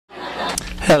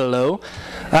Hello,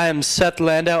 I am Seth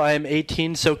Landau. I am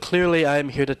 18, so clearly I am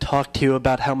here to talk to you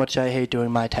about how much I hate doing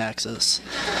my taxes.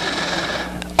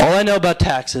 All I know about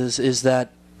taxes is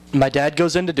that my dad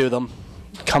goes in to do them,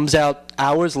 comes out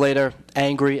hours later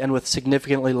angry and with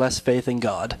significantly less faith in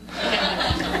God.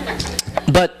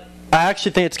 But I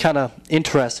actually think it's kind of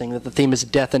interesting that the theme is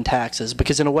death and taxes,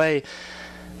 because in a way,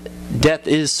 death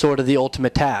is sort of the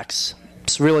ultimate tax.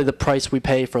 It's really the price we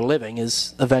pay for living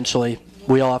is eventually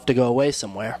we all have to go away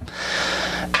somewhere.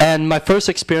 And my first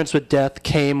experience with death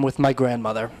came with my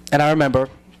grandmother. And I remember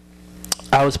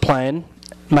I was playing.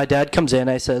 My dad comes in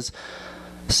and he says,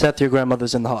 "Seth, your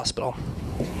grandmother's in the hospital."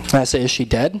 And I say, "Is she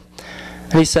dead?"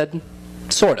 And he said,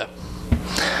 "Sorta."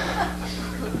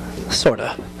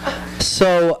 Sorta.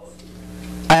 So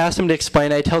I asked him to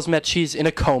explain it. He tells me that she's in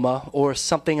a coma or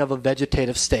something of a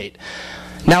vegetative state.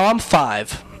 Now I'm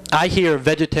 5. I hear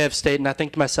vegetative state and I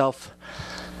think to myself,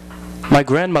 my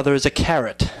grandmother is a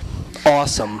carrot.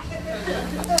 Awesome.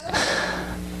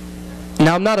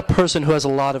 Now I'm not a person who has a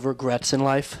lot of regrets in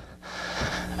life,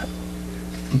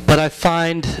 but I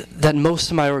find that most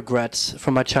of my regrets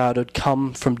from my childhood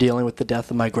come from dealing with the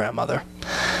death of my grandmother.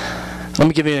 Let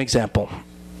me give you an example.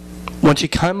 When she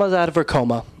comes out of her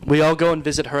coma, we all go and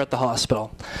visit her at the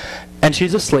hospital. And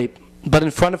she's asleep, but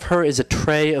in front of her is a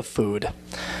tray of food.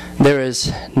 There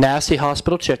is nasty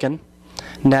hospital chicken,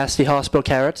 nasty hospital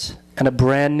carrots, and a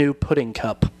brand new pudding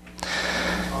cup.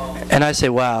 And I say,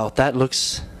 wow, that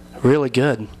looks really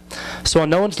good. So when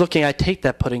no one's looking, I take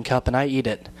that pudding cup and I eat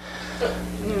it.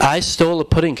 I stole a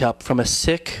pudding cup from a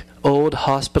sick, old,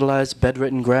 hospitalized,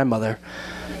 bedridden grandmother,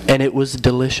 and it was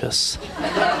delicious.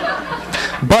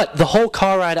 But the whole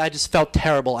car ride, I just felt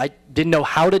terrible. I didn't know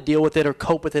how to deal with it or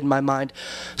cope with it in my mind.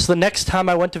 So the next time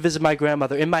I went to visit my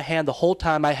grandmother, in my hand the whole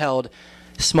time I held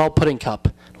a small pudding cup.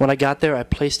 When I got there, I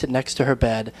placed it next to her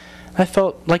bed. I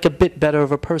felt like a bit better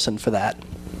of a person for that.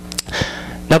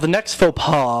 Now the next faux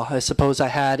pas I suppose I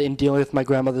had in dealing with my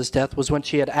grandmother's death was when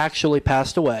she had actually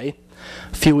passed away.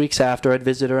 A few weeks after, I'd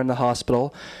visit her in the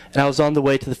hospital, and I was on the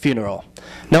way to the funeral.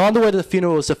 Now, on the way to the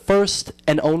funeral was the first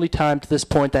and only time to this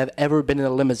point that I've ever been in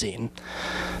a limousine.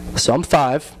 So I'm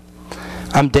 5.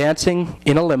 I'm dancing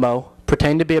in a limo,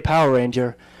 pretending to be a Power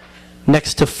Ranger,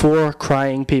 next to 4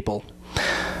 crying people.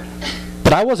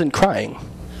 But I wasn't crying,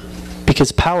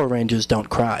 because Power Rangers don't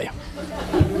cry.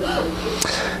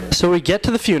 So we get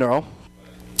to the funeral,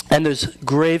 and there's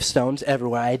gravestones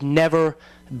everywhere. I had never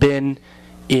been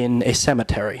in a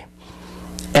cemetery.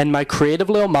 And my creative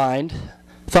little mind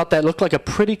thought that looked like a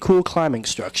pretty cool climbing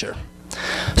structure.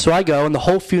 So I go, and the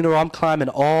whole funeral I'm climbing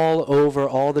all over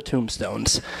all the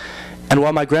tombstones. And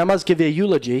while my grandma's giving a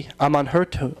eulogy, I'm on her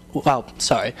while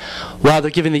they're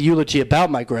giving the eulogy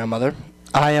about my grandmother,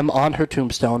 I am on her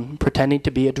tombstone pretending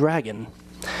to be a dragon.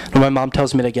 When my mom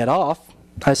tells me to get off,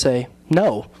 I say,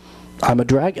 "No, I'm a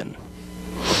dragon."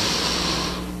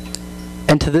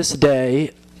 And to this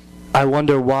day, I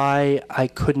wonder why I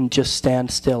couldn't just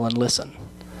stand still and listen.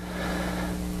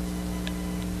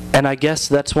 And I guess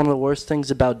that's one of the worst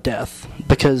things about death,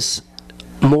 because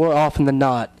more often than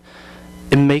not,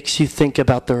 it makes you think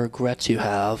about the regrets you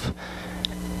have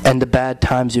and the bad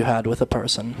times you had with a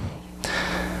person.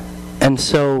 And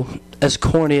so, as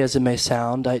corny as it may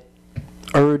sound, I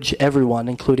urge everyone,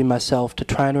 including myself, to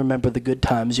try and remember the good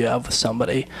times you have with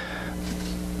somebody,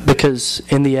 because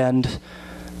in the end,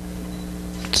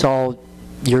 it's all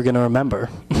you're going to remember.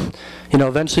 You know,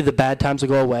 eventually the bad times will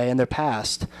go away and they're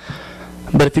past.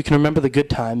 But if you can remember the good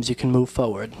times, you can move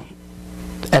forward.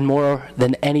 And more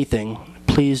than anything,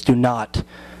 please do not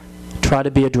try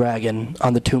to be a dragon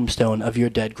on the tombstone of your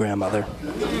dead grandmother.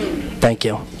 Thank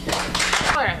you.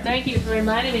 Thank you for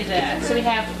reminding me of that. So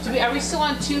are we still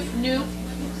on 2 new?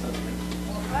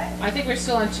 I think we're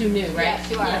still on 2 new, right?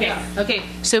 Yes, you are. Okay. Okay.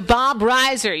 So Bob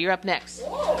Reiser, you're up next.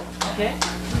 Okay.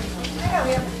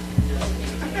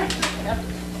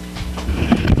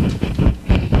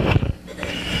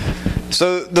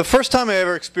 So the first time I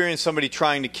ever experienced somebody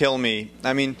trying to kill me,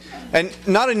 and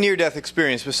not a near-death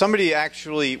experience, but somebody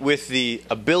actually with the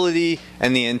ability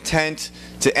and the intent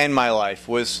to end my life,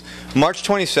 was March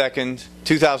 22nd,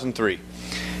 2003.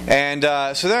 And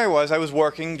so there I was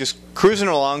working, just cruising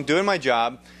along, doing my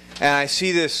job, and I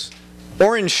see this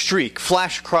orange streak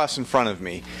flash across in front of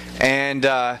me. And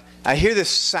I hear this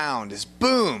sound, this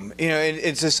boom. You know,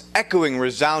 it's this echoing,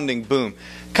 resounding boom.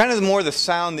 Kind of more the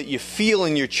sound that you feel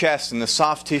in your chest and the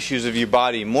soft tissues of your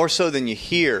body, more so than you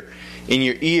hear in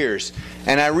your ears.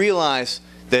 And I realize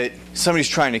that somebody's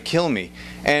trying to kill me.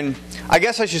 And I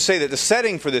guess I should say that the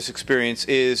setting for this experience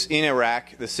is in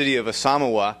Iraq, the city of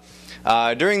Asamawa,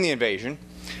 during the invasion.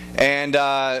 And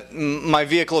my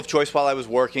vehicle of choice while I was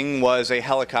working was a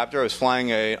helicopter. I was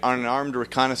flying on an armed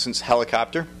reconnaissance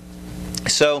helicopter.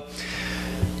 So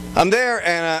I'm there,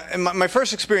 and my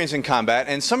first experience in combat,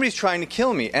 and somebody's trying to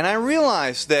kill me. And I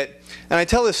realized that, and I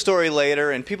tell this story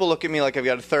later, and people look at me like I've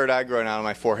got a third eye growing out of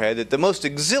my forehead, that the most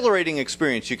exhilarating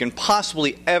experience you can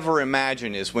possibly ever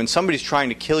imagine is when somebody's trying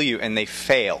to kill you and they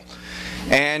fail.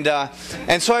 And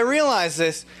so I realized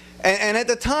this, and at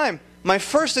the time, my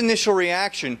first initial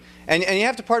reaction, and you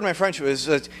have to pardon my French, was,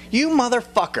 you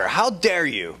motherfucker, how dare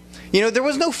you? You know, there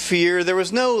was no fear, there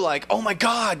was no like, oh my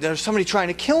God, there's somebody trying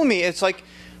to kill me. It's like,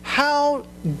 how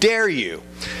dare you?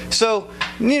 So,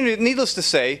 needless to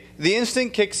say, the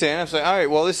instinct kicks in. I was like, all right,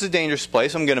 well, this is a dangerous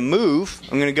place. I'm going to move.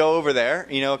 I'm going to go over there,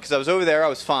 you know, because I was over there, I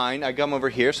was fine. I come over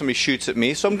here, somebody shoots at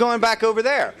me, so I'm going back over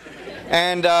there.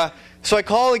 And so I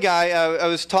call a guy. I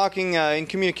was talking in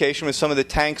communication with some of the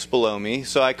tanks below me.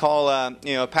 So I call,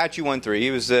 you know, Apache 1-3.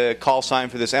 He was the call sign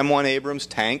for this M1 Abrams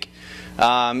tank. You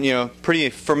know, pretty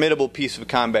formidable piece of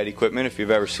combat equipment if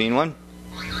you've ever seen one.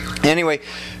 Anyway,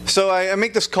 so I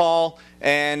make this call,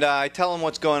 and I tell him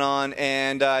what's going on,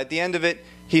 and at the end of it,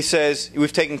 he says,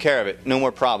 we've taken care of it, no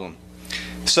more problem.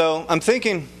 So I'm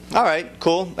thinking, all right,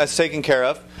 cool, that's taken care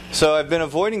of. So I've been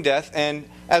avoiding death, and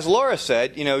as Laura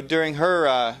said, you know, during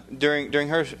her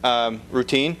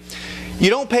routine, you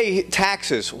don't pay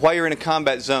taxes while you're in a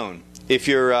combat zone if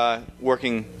you're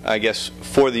working, I guess,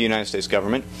 for the United States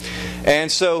government.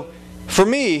 And so, for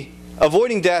me,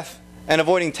 avoiding death and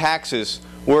avoiding taxes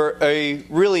were a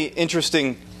really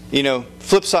interesting, you know,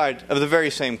 flip side of the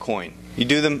very same coin. You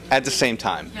do them at the same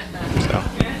time.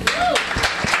 So.